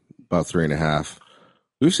 About 3.5.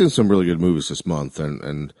 We've seen some really good movies this month,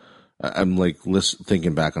 and I'm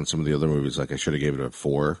thinking back on some of the other movies. I should have gave it a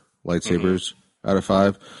 4 lightsabers out of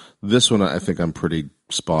 5. This one, I think I'm pretty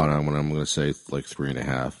spot on when I'm going to say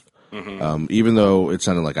 3.5. Even though it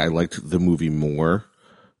sounded like I liked the movie more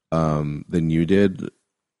than you did,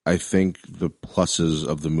 I think the pluses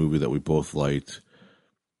of the movie that we both liked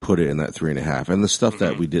put it in that 3.5. And the stuff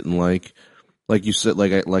that we didn't like you said,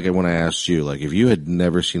 when I asked you, if you had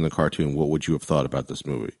never seen the cartoon, what would you have thought about this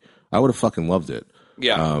movie? I would have fucking loved it.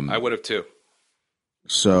 Yeah, I would have too.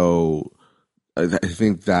 So I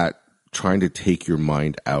think that trying to take your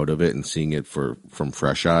mind out of it and seeing it from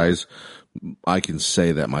fresh eyes, I can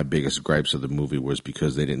say that my biggest gripes of the movie was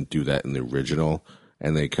because they didn't do that in the original,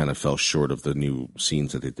 and they kind of fell short of the new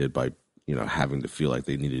scenes that they did by, having to feel like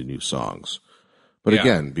they needed new songs. But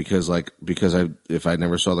again, because if I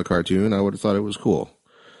never saw the cartoon, I would have thought it was cool.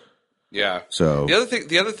 Yeah. So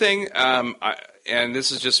the other thing, and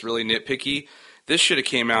this is just really nitpicky. This should have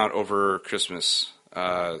came out over Christmas.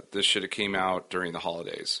 This should have came out during the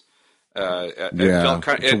holidays. It felt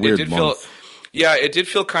kind of, it's a weird month. It did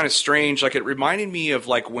feel kind of strange. Like, it reminded me of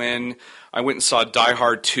like when I went and saw Die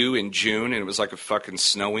Hard 2 in June, and it was like a fucking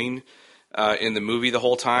snowing in the movie the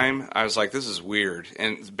whole time. I was like, this is weird.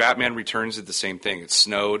 And Batman Returns did the same thing. It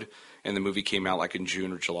snowed, and the movie came out like in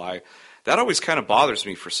June or July. That always kind of bothers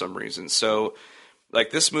me for some reason. So,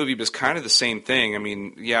 like, this movie was kind of the same thing. I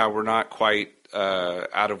mean, yeah, we're not quite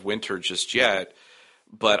out of winter just yet,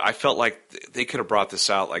 but I felt like they could have brought this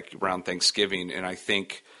out like around Thanksgiving, and I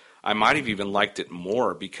think I might have even liked it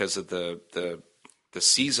more because of the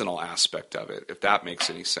seasonal aspect of it, if that makes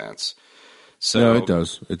any sense. So, no, it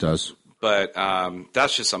does. It does. But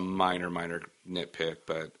that's just a minor nitpick.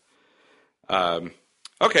 But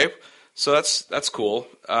okay, so that's cool.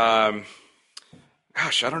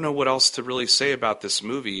 Gosh, I don't know what else to really say about this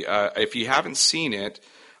movie. If you haven't seen it,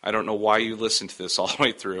 I don't know why you listened to this all the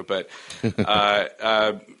way through, but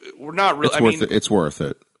we're not really. It's worth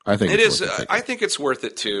it. I think it is. I think it's worth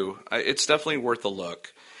it too. It's definitely worth a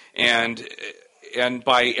look, and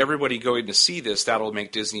by everybody going to see this, that'll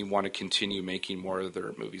make Disney want to continue making more of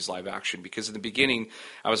their movies live action. Because in the beginning,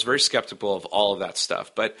 I was very skeptical of all of that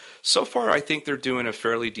stuff, but so far, I think they're doing a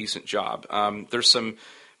fairly decent job. There's some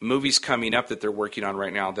movies coming up that they're working on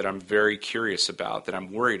right now that I'm very curious about, that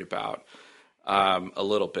I'm worried about a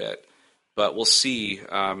little bit, but we'll see.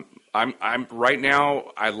 I'm right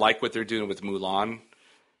now. I like what they're doing with Mulan.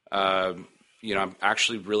 I'm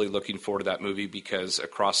actually really looking forward to that movie because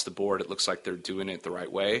across the board, it looks like they're doing it the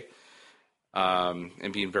right way,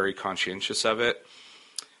 and being very conscientious of it.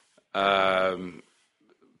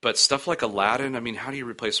 But stuff like Aladdin, I mean, how do you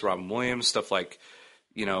replace Robin Williams? Stuff like,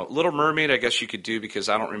 Little Mermaid, I guess you could do because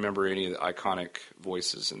I don't remember any of the iconic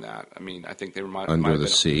voices in that. I mean, I think they might Under the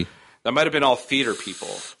Sea. That might have been all theater people.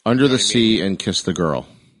 Under the Sea and Kiss the Girl.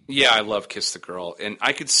 Yeah, I love Kiss the Girl. And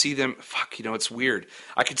I could see them, it's weird.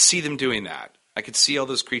 I could see them doing that. I could see all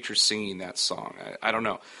those creatures singing that song. I don't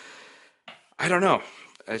know.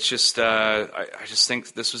 It's just, I just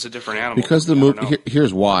think this was a different animal. Because the movie,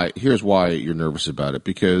 here's why you're nervous about it.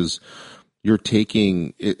 Because you're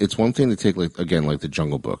taking, it's one thing to take, like the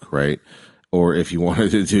Jungle Book, right? Or if you wanted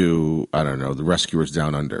to do, I don't know, The Rescuers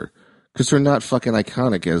Down Under. Because they're not fucking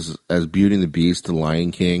iconic as Beauty and the Beast, The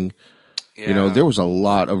Lion King. Yeah. There was a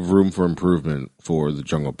lot of room for improvement for the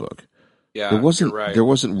Jungle Book. Yeah, there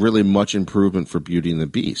wasn't really much improvement for Beauty and the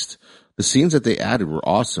Beast. The scenes that they added were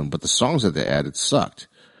awesome, but the songs that they added sucked.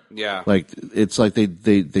 Yeah. Like, it's like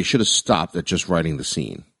they should have stopped at just writing the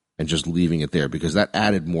scene and just leaving it there, because that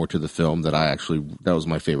added more to the film that was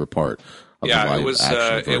my favorite part of the live action version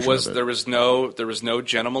of it. There was no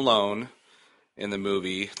Jenna Malone in the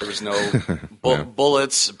movie. There was no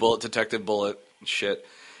Detective Bullet shit.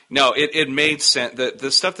 No, it made sense.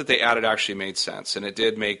 The stuff that they added actually made sense, and it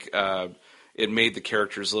did make it made the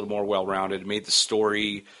characters a little more well-rounded. It made the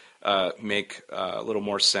story make a little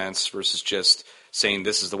more sense versus just saying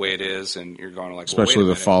this is the way it is, and you're going like, especially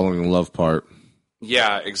the falling in love part.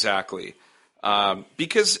 Yeah, exactly.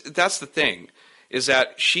 Because that's the thing, is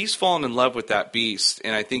that she's fallen in love with that beast,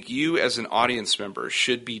 and I think you as an audience member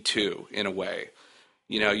should be too, in a way.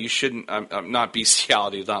 You shouldn't. I'm not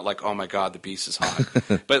bestiality. Not like, oh my god, the beast is hot.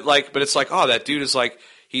 but it's like, oh, that dude is like,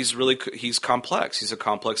 he's complex. He's a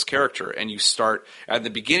complex character. And you start at the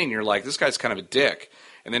beginning, you're like, this guy's kind of a dick.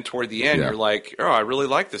 And then toward the end, you're like, oh, I really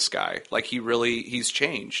like this guy. Like he's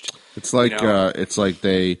changed. It's like it's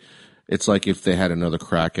like if they had another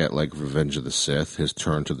crack at like Revenge of the Sith, his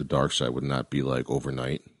turn to the dark side would not be like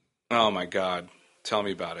overnight. Oh my god, tell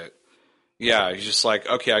me about it. Yeah, he's just like,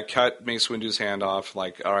 okay, I cut Mace Windu's hand off.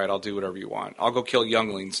 Like, all right, I'll do whatever you want. I'll go kill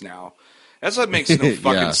younglings now. That's what makes no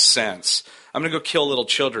fucking sense. I'm gonna go kill little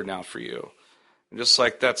children now for you. I'm just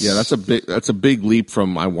like, that's a big leap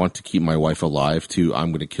from I want to keep my wife alive to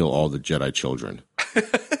I'm gonna kill all the Jedi children.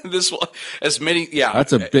 This one, as many, yeah.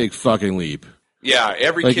 That's a big fucking leap. Yeah,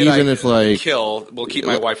 every kid I kill will keep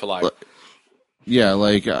my wife alive. Yeah,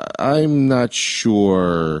 like I'm not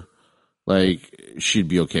sure. Like, she'd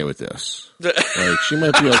be okay with this. Like, she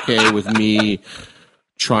might be okay with me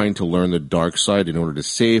trying to learn the dark side in order to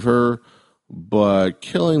save her, but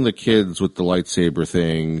killing the kids with the lightsaber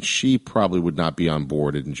thing, she probably would not be on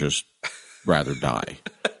board and just rather die.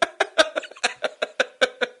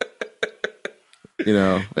 You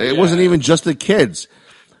know, it wasn't even just the kids.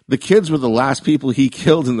 The kids were the last people he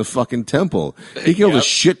killed in the fucking temple. He killed a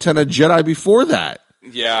shit ton of Jedi before that.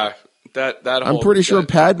 Yeah, that I'm pretty sure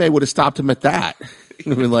Padme would have stopped him at that. I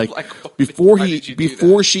mean, like before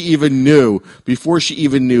she even knew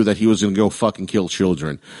that he was going to go fucking kill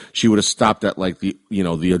children, she would have stopped at like the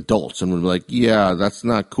adults and would be like, yeah, that's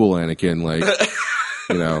not cool, Anakin. Like,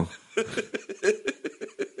 you know,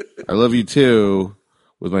 I love you too,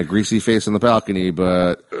 with my greasy face on the balcony,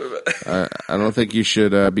 but I don't think you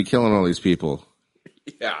should be killing all these people.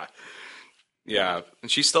 Yeah, and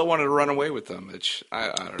she still wanted to run away with them, which I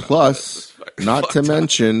don't know. Plus, not to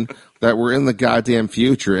mention that we're in the goddamn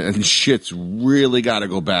future and shit's really got to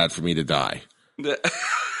go bad for me to die. No,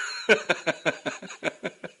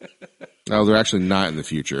 they're actually not in the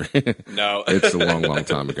future. No. It's a long, long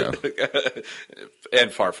time ago. And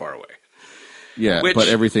far, far away. Yeah, but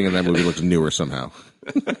everything in that movie looks newer somehow.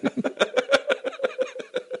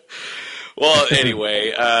 Well,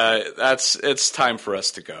 anyway, it's time for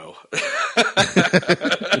us to go.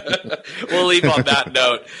 We'll leave on that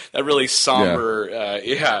note. That really somber.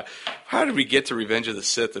 Yeah. How did we get to Revenge of the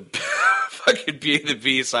Sith and fucking Beauty and the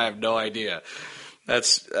Beast? I have no idea.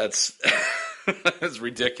 That's that's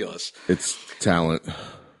ridiculous. It's talent.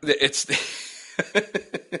 It's.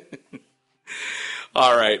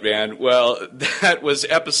 All right, man. Well, that was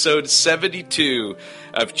episode 72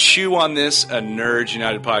 of Chew on This, a Nerds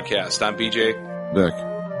United podcast. I'm BJ. Vic.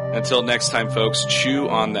 Until next time, folks, chew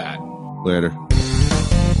on that. Later.